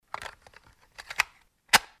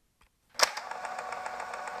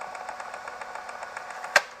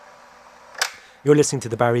You're listening to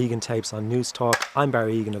the Barry Egan tapes on News Talk. I'm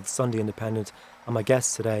Barry Egan of the Sunday Independent, and my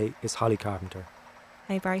guest today is Holly Carpenter.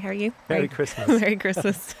 Hey Barry, how are you? Merry Christmas. Merry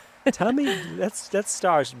Christmas. Tell me, let's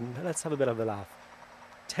start, let's have a bit of a laugh.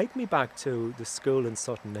 Take me back to the school in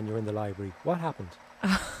Sutton and you're in the library. What happened?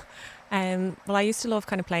 Well, I used to love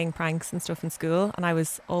kind of playing pranks and stuff in school, and I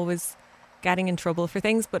was always getting in trouble for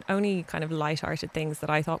things, but only kind of light-hearted things that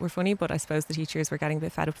I thought were funny, but I suppose the teachers were getting a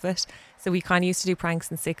bit fed up with it. So we kind of used to do pranks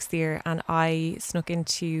in sixth year, and I snuck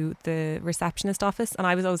into the receptionist office, and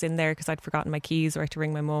I was always in there because I'd forgotten my keys, or I had to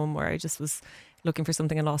ring my mum, or I just was looking for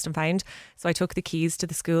something and lost and found. So I took the keys to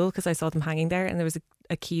the school because I saw them hanging there, and there was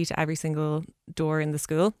a key to every single door in the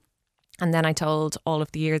school. And then I told all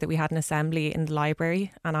of the year that we had an assembly in the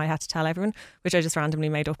library and I had to tell everyone, which I just randomly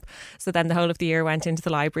made up. So then the whole of the year went into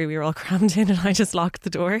the library. We were all crammed in and I just locked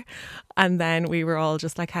the door. And then we were all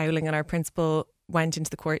just like howling, and our principal went into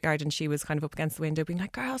the courtyard and she was kind of up against the window being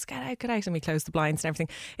like, girls, get out, get out. And we closed the blinds and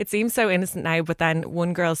everything. It seems so innocent now, but then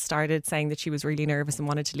one girl started saying that she was really nervous and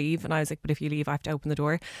wanted to leave. And I was like, but if you leave, I have to open the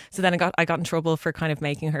door. So then I got in trouble for kind of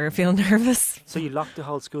making her feel nervous. So you locked the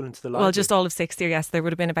whole school into the library? Well, just all of sixth year, yes. There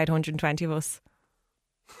would have been about 120 of us.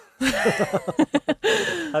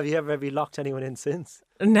 Have you locked anyone in since?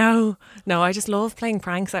 No, I just love playing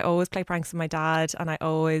pranks. I always play pranks with my dad, and I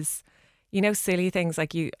always, silly things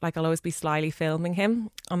like I'll always be slyly filming him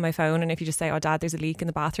on my phone, and if you just say, oh dad, there's a leak in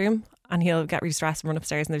the bathroom, and he'll get really stressed and run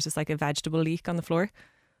upstairs and there's just like a vegetable leak on the floor.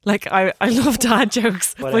 Like I love dad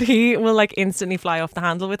jokes, but he will like instantly fly off the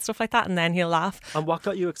handle with stuff like that, and then he'll laugh. And what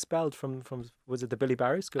got you expelled from was it the Billy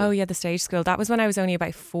Barry school? Oh yeah, the stage school. That was when I was only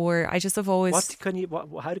about 4. I just have always. How can a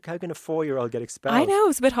 4-year-old get expelled? I know,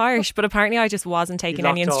 it's a bit harsh, but apparently I just wasn't taking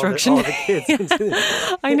any instruction. All the kids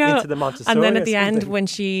I know. into the Montessori. And then at the end, when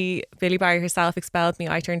Billy Barry herself expelled me,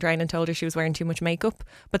 I turned around and told her she was wearing too much makeup.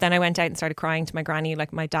 But then I went out and started crying to my granny,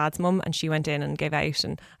 like my dad's mum, and she went in and gave out,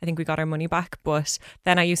 and I think we got our money back. But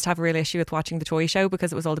then I used to have a real issue with watching the toy show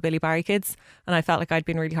because it was all the Billy Barry kids, and I felt like I'd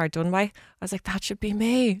been really hard done by. I was like, that should be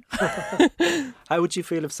me. How would you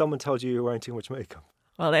feel if someone told you were wearing too much makeup?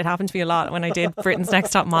 Well, it happened to me a lot when I did Britain's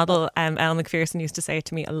Next Top Model. Elle McPherson used to say it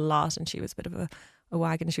to me a lot, and she was a bit of a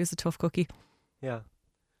wagon. She was a tough cookie. Yeah.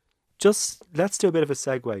 Just let's do a bit of a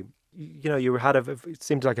segue. You had it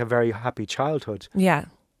seemed like a very happy childhood. Yeah.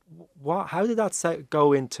 How did that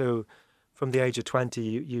go into, from the age of 20,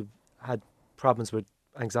 you had problems with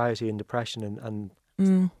anxiety and depression, and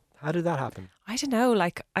how did that happen? I don't know.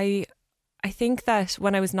 Like I think that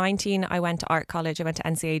when I was 19, I went to art college. I went to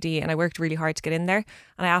NCAD and I worked really hard to get in there,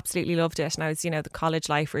 and I absolutely loved it. And I was, the college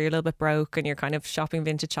life where you're a little bit broke and you're kind of shopping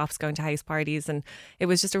vintage shops, going to house parties, and it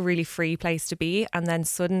was just a really free place to be. And then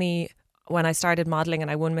suddenly, when I started modelling and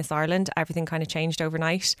I won Miss Ireland, everything kind of changed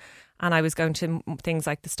overnight. And I was going to things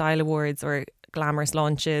like the Style Awards or glamorous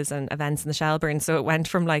launches and events in the Shelburne. So it went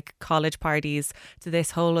from like college parties to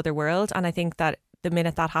this whole other world. And I think that the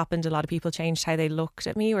minute that happened, a lot of people changed how they looked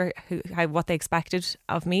at me or what they expected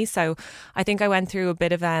of me. So I think I went through a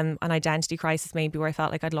bit of an identity crisis, maybe, where I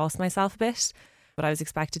felt like I'd lost myself a bit. But I was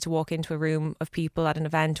expected to walk into a room of people at an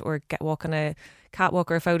event or walk on a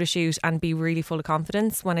catwalk or a photo shoot and be really full of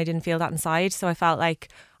confidence when I didn't feel that inside. So I felt like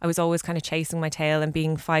I was always kind of chasing my tail and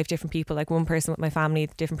being 5 different people, like one person with my family, a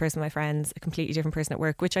different person with my friends, a completely different person at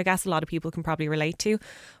work, which I guess a lot of people can probably relate to.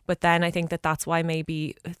 But then I think that's why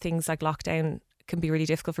maybe things like lockdown can be really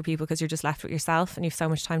difficult for people, because you're just left with yourself and you've so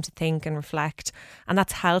much time to think and reflect, and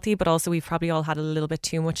that's healthy, but also we've probably all had a little bit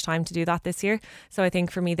too much time to do that this year. So I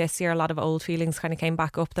think for me this year, a lot of old feelings kind of came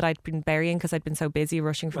back up that I'd been burying because I'd been so busy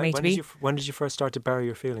rushing from A to B. When did you first start to bury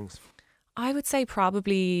your feelings? I would say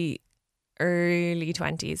probably early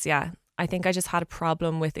 20s. Yeah, I think I just had a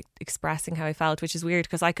problem with expressing how I felt, which is weird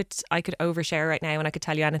because I could overshare right now and I could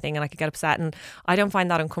tell you anything and I could get upset, and I don't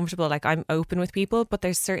find that uncomfortable. Like, I'm open with people, but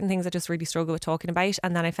there's certain things I just really struggle with talking about.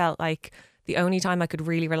 And then I felt like the only time I could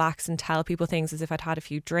really relax and tell people things is if I'd had a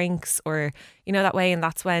few drinks or, that way. And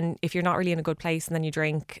that's when, if you're not really in a good place and then you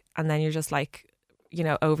drink and then you're just like,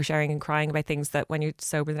 oversharing and crying about things that when you're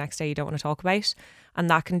sober the next day you don't want to talk about.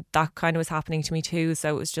 And that kind of was happening to me too.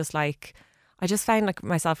 So it was just like, I just found like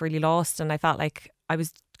myself really lost, and I felt like I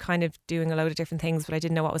was kind of doing a load of different things, but I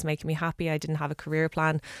didn't know what was making me happy. I didn't have a career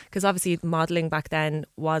plan, because obviously modelling back then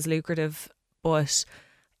was lucrative, but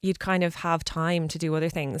you'd kind of have time to do other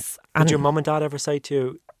things. Did your mum and dad ever say to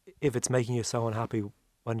you, if it's making you so unhappy,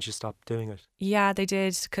 why don't you stop doing it? Yeah, they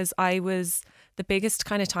did, because I was the biggest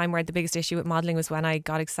kind of time where the biggest issue with modelling was when I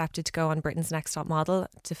got accepted to go on Britain's Next Top Model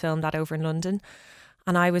to film that over in London.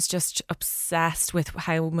 And I was just obsessed with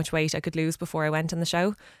how much weight I could lose before I went on the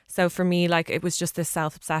show. So for me, like, it was just this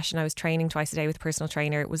self-obsession. I was training twice a day with a personal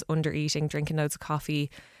trainer. It was under eating, drinking loads of coffee,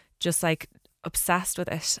 just like obsessed with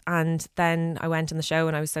it. And then I went on the show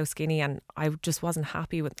and I was so skinny and I just wasn't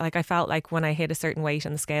happy with, like, I felt like when I hit a certain weight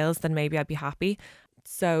on the scales, then maybe I'd be happy.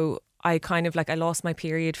 So I kind of like, I lost my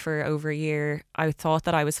period for over a year. I thought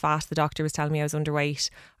that I was fat. The doctor was telling me I was underweight.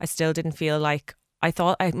 I still didn't feel like,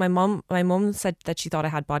 my mum said that she thought I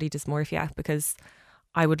had body dysmorphia because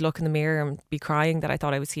I would look in the mirror and be crying that I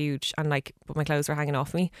thought I was huge and like, but my clothes were hanging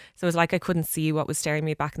off me. So it was like I couldn't see what was staring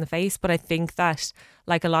me back in the face. But I think that,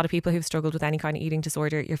 like a lot of people who've struggled with any kind of eating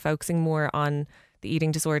disorder, you're focusing more on the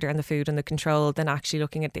eating disorder and the food and the control than actually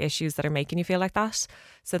looking at the issues that are making you feel like that.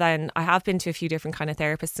 So then I have been to a few different kind of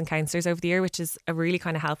therapists and counsellors over the year, which is a really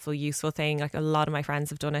kind of helpful, useful thing. Like a lot of my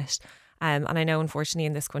friends have done it. And I know, unfortunately,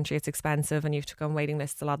 in this country, it's expensive and you have to go on waiting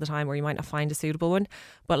lists a lot of the time, or you might not find a suitable one.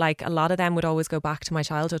 But like a lot of them would always go back to my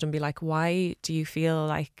childhood and be like, why do you feel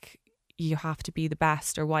like you have to be the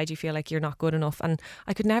best, or why do you feel like you're not good enough? And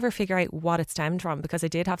I could never figure out what it stemmed from, because I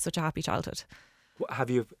did have such a happy childhood.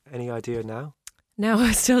 Have you any idea now? No,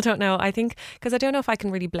 I still don't know. I think because I don't know if I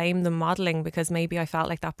can really blame the modelling, because maybe I felt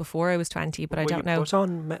like that before I was 20, but I don't know. You put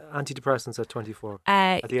on antidepressants at 24,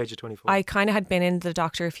 at the age of 24? I kind of had been in the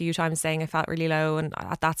doctor a few times saying I felt really low, and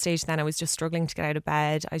at that stage then I was just struggling to get out of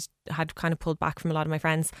bed. I had kind of pulled back from a lot of my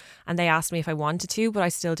friends, and they asked me if I wanted to, but I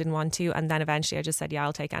still didn't want to. And then eventually I just said, yeah,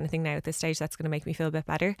 I'll take anything now at this stage that's going to make me feel a bit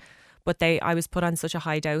better. But I was put on such a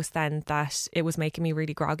high dose then that it was making me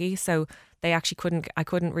really groggy. So I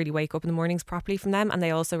couldn't really wake up in the mornings properly from them. And they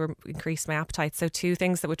also increased my appetite. So two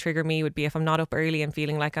things that would trigger me would be if I'm not up early and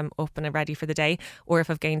feeling like I'm up and ready for the day, or if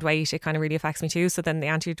I've gained weight, it kind of really affects me too. So then the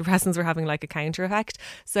antidepressants were having like a counter effect.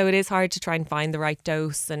 So it is hard to try and find the right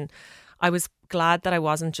dose. And I was glad that I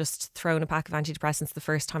wasn't just thrown a pack of antidepressants the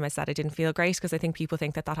first time I said I didn't feel great, because I think people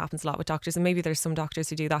think that happens a lot with doctors, and maybe there's some doctors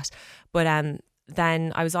who do that. But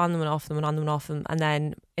then I was on them and off them and on them and off them. And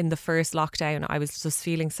then in the first lockdown, I was just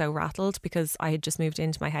feeling so rattled because I had just moved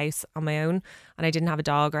into my house on my own and I didn't have a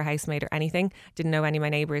dog or a housemate or anything. Didn't know any of my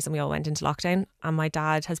neighbours, and we all went into lockdown. And my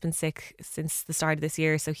dad has been sick since the start of this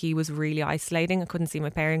year. So he was really isolating. I couldn't see my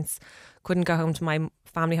parents, couldn't go home to my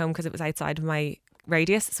family home because it was outside of my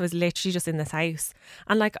radius. So I was literally just in this house.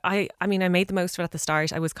 And like, I mean, I made the most of it at the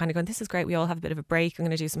start. I was kind of going, this is great. We all have a bit of a break. I'm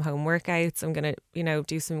going to do some home workouts. I'm going to,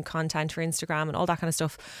 do some content for Instagram and all that kind of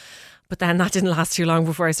stuff. But then that didn't last too long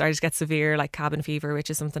before I started to get severe, like cabin fever,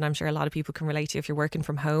 which is something I'm sure a lot of people can relate to. If you're working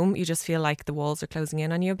from home, you just feel like the walls are closing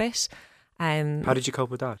in on you a bit. How did you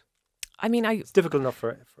cope with that? I mean, it's difficult enough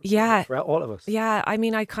for all of us. Yeah, I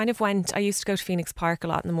mean, I kind of I used to go to Phoenix Park a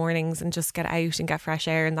lot in the mornings and just get out and get fresh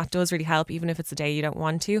air, and that does really help, even if it's a day you don't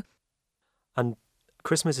want to. And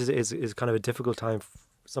Christmas is kind of a difficult time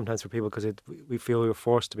sometimes for people, because we feel we're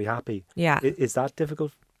forced to be happy. Yeah. Is that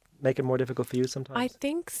difficult? Make it more difficult for you sometimes? I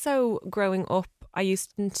think so. Growing up, I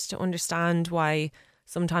used to understand why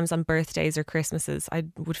sometimes on birthdays or Christmases I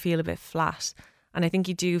would feel a bit flat. And I think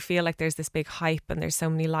you do feel like there's this big hype and there's so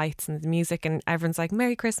many lights and the music and everyone's like,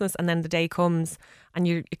 Merry Christmas. And then the day comes and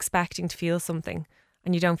you're expecting to feel something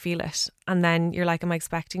and you don't feel it. And then you're like, am I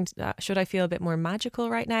expecting should I feel a bit more magical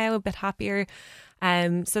right now, a bit happier?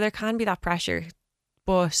 So there can be that pressure.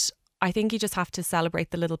 But I think you just have to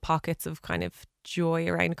celebrate the little pockets of kind of joy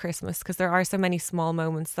around Christmas, because there are so many small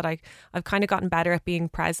moments that I've kind of gotten better at being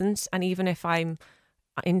present. And even if I'm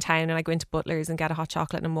in town and I go into Butler's and get a hot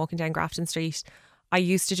chocolate and I'm walking down Grafton Street, I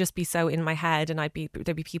used to just be so in my head, and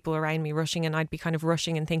there'd be people around me rushing, and I'd be kind of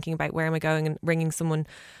rushing and thinking about where am I going and ringing someone.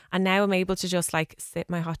 And now I'm able to just like sip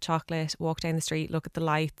my hot chocolate, walk down the street, look at the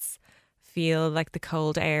lights, feel like the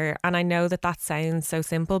cold air. And I know that sounds so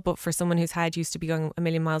simple, but for someone whose head used to be going a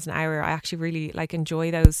million miles an hour, I actually really like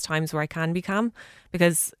enjoy those times where I can be calm,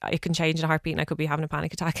 because it can change in a heartbeat and I could be having a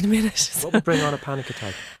panic attack in a minute. What would bring on a panic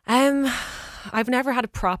attack? I've never had a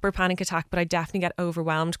proper panic attack, but I definitely get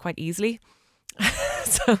overwhelmed quite easily.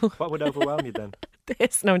 So what would overwhelm you then?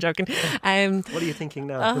 This, no, I'm joking. What are you thinking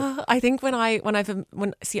now? I think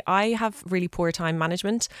I have really poor time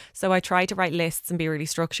management, so I try to write lists and be really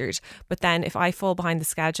structured. But then if I fall behind the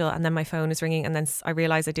schedule and then my phone is ringing and then I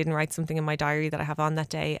realise I didn't write something in my diary that I have on that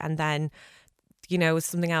day, and then it's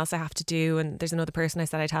something else I have to do, and there's another person I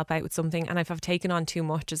said I'd help out with something, and if I've taken on too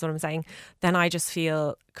much, is what I'm saying, then I just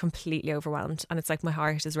feel completely overwhelmed and it's like my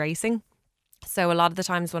heart is racing. So a lot of the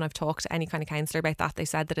times when I've talked to any kind of counsellor about that, they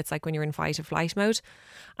said that it's like when you're in fight or flight mode.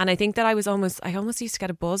 And I think that I almost used to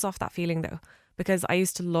get a buzz off that feeling though, because I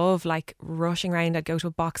used to love like rushing around. I'd go to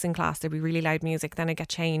a boxing class, there'd be really loud music, then I'd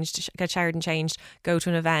get showered and changed, go to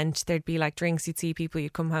an event, there'd be like drinks, you'd see people,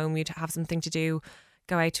 you'd come home, you'd have something to do,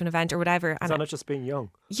 go out to an event or whatever. Is And that not just being young?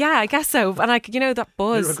 yeah, I guess so. And like, you know, that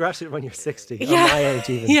buzz. You regret it when you're 60, Yeah. at my age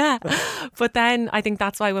even. Yeah. But then I think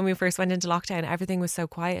that's why when we first went into lockdown, everything was so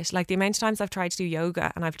quiet. Like the amount of times I've tried to do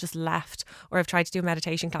yoga and I've just left, or I've tried to do a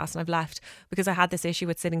meditation class and I've left because I had this issue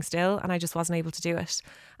with sitting still and I just wasn't able to do it.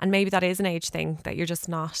 And maybe that is an age thing, that you're just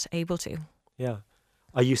not able to. Yeah.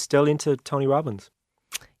 Are you still into Tony Robbins?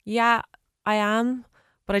 Yeah, I am.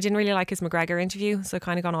 But I didn't really like his McGregor interview, so I've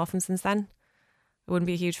kind of gone off him since then. I wouldn't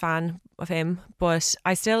be a huge fan of him, but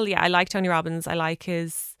I still, I like Tony Robbins. I like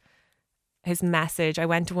his message. I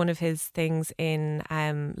went to one of his things in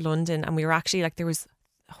London, and we were actually like, there was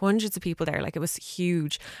hundreds of people there, like it was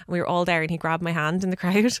huge, and we were all there, and he grabbed my hand in the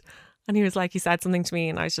crowd and he was like, he said something to me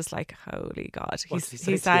and I was just like, holy God.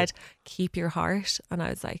 He said, keep your heart, and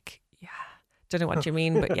I was like, yeah, don't know what you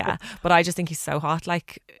mean, but yeah. But I just think he's so hot,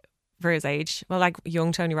 like, for his age. Well, like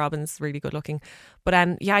young Tony Robbins, really good looking.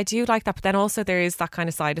 But yeah, I do like that. But then also there is that kind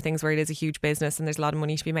of side of things where it is a huge business and there's a lot of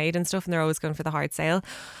money to be made and stuff, and they're always going for the hard sale.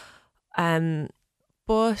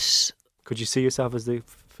 But could you see yourself as the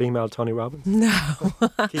female Tony Robbins? No.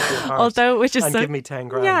 Keep your heart. Although, which is and give me 10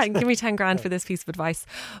 grand. Yeah, give me 10 grand for this piece of advice.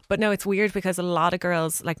 But no, it's weird because a lot of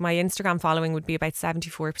girls, like my Instagram following would be about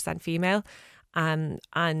 74% female. And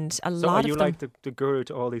a so lot are you of them, like the guru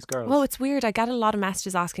to all these girls? well, it's weird. I get a lot of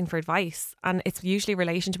messages asking for advice, and it's usually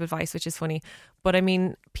relationship advice, which is funny. But I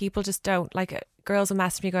mean, people just don't, like, girls will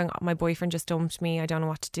message me going, oh, my boyfriend just dumped me, I don't know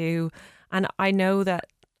what to do. And I know that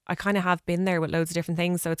I kind of have been there with loads of different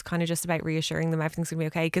things, so it's kind of just about reassuring them everything's going to be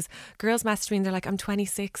okay. Because girls message me and they're like, I'm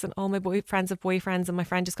 26 and all my friends have boyfriends and my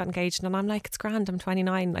friend just got engaged, and I'm like, it's grand, I'm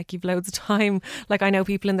 29, like, you've loads of time. Like, I know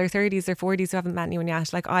people in their 30s or 40s who haven't met anyone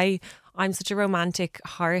yet. Like, I'm such a romantic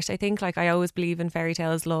heart, I think. Like, I always believe in fairy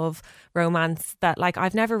tales, love, romance, that like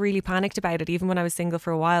I've never really panicked about it, even when I was single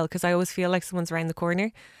for a while, because I always feel like someone's around the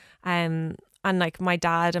corner. And like my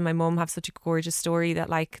dad and my mum have such a gorgeous story that,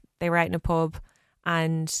 like, they were out in a pub,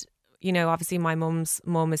 and you know, obviously my mum's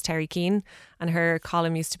mum is Terry Keane, and her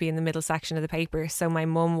column used to be in the middle section of the paper. So my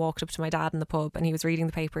mum walked up to my dad in the pub and he was reading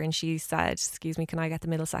the paper, and she said, excuse me, can I get the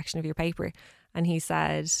middle section of your paper? And he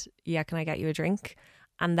said, yeah, can I get you a drink?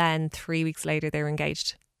 And then 3 weeks later they were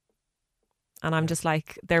engaged. And I'm just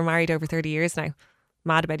like, they're married over 30 years now,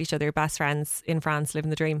 mad about each other, best friends in France,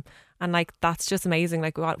 living the dream. And like, that's just amazing.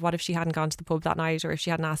 Like, what if she hadn't gone to the pub that night, or if she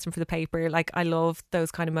hadn't asked him for the paper? Like, I love those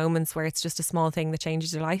kind of moments where it's just a small thing that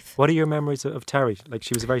changes your life. What are your memories of Terry? Like,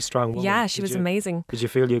 she was a very strong woman. Yeah, she was amazing. Did you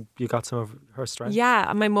feel you got some of her strength? Yeah,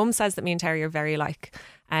 and my mum says that me and Terry are very alike,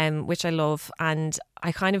 which I love. And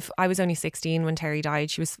I was only 16 when Terry died.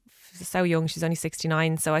 She was so young, she's only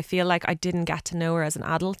 69. So I feel like I didn't get to know her as an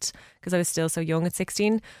adult because I was still so young at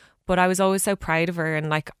 16. But I was always so proud of her. And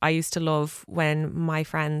like, I used to love when my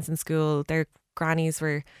friends in school, their grannies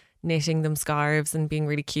were knitting them scarves and being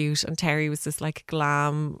really cute, and Terry was just like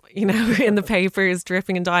glam, you know, in the papers,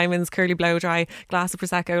 dripping in diamonds, curly blow dry, glass of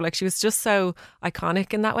Prosecco. Like, she was just so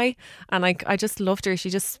iconic in that way. And like, I just loved her.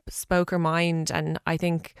 She just spoke her mind. And I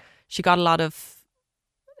think she got a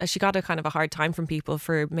kind of a hard time from people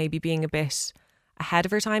for maybe being a bit ahead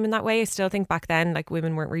of her time in that way. I still think back then, like,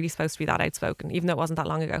 women weren't really supposed to be that outspoken, even though it wasn't that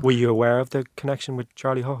long ago. Were you aware of the connection with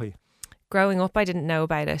Charlie Haughey? Growing up, I didn't know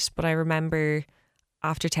about it, but I remember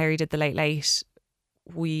after Terry did the Late Late,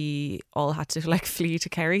 we all had to like flee to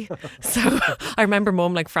Kerry. So I remember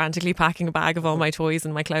mum like frantically packing a bag of all my toys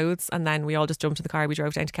and my clothes, and then we all just jumped in the car, we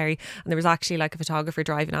drove down to Kerry, and there was actually like a photographer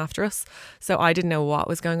driving after us. So I didn't know what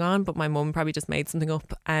was going on, but my mum probably just made something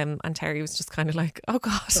up, and Terry was just kind of like, oh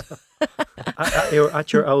God.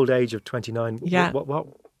 At your old age of 29, yeah. What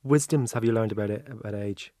wisdoms have you learned about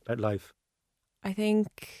age, about life? I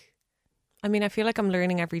feel like I'm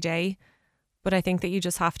learning every day. But I think that you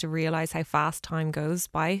just have to realise how fast time goes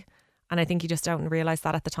by. And I think you just don't realise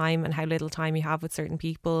that at the time, and how little time you have with certain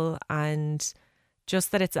people. And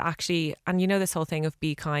just that it's actually, and you know, this whole thing of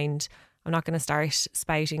be kind. I'm not going to start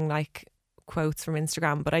spouting like quotes from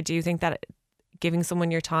Instagram, but I do think that giving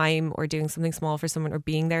someone your time or doing something small for someone or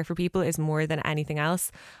being there for people is more than anything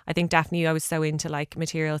else. I think definitely I was so into like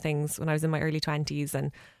material things when I was in my early 20s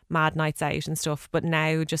and mad nights out and stuff. But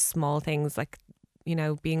now just small things like, you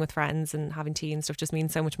know, being with friends and having tea and stuff just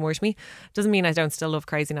means so much more to me. Doesn't mean I don't still love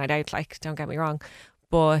crazy night out, like, don't get me wrong.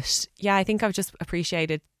 But yeah, I think I've just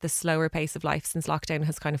appreciated the slower pace of life since lockdown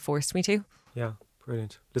has kind of forced me to. Yeah,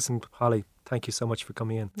 brilliant. Listen, Holly, thank you so much for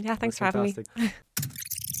coming in. Yeah, thanks for having me.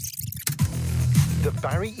 The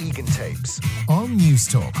Barry Egan Tapes on News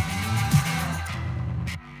Talk.